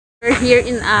We're here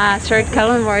in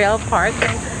Circle Memorial Park.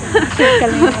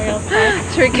 Circle Memorial Park.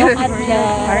 Circle Look at Memorial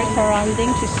the Park.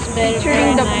 surroundings. It's very,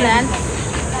 Featuring the nice. plants.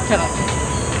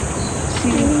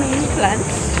 See,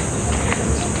 Plants.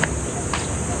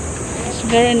 it's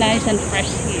very nice and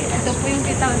fresh here. Ito po yung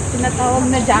tinatawag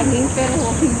na jogging pero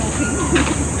walking.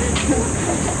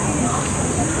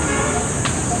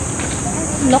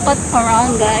 Look at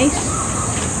around, guys.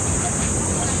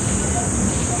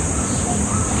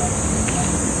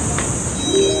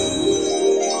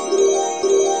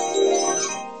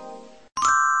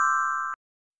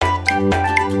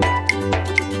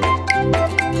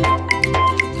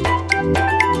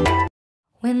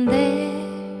 When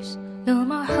there's no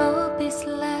more hope is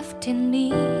left in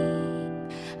me,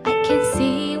 I can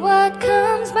see what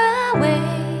comes my way,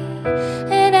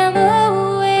 and I'm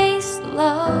always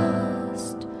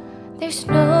lost. There's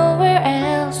nowhere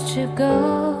else to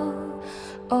go.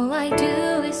 All I do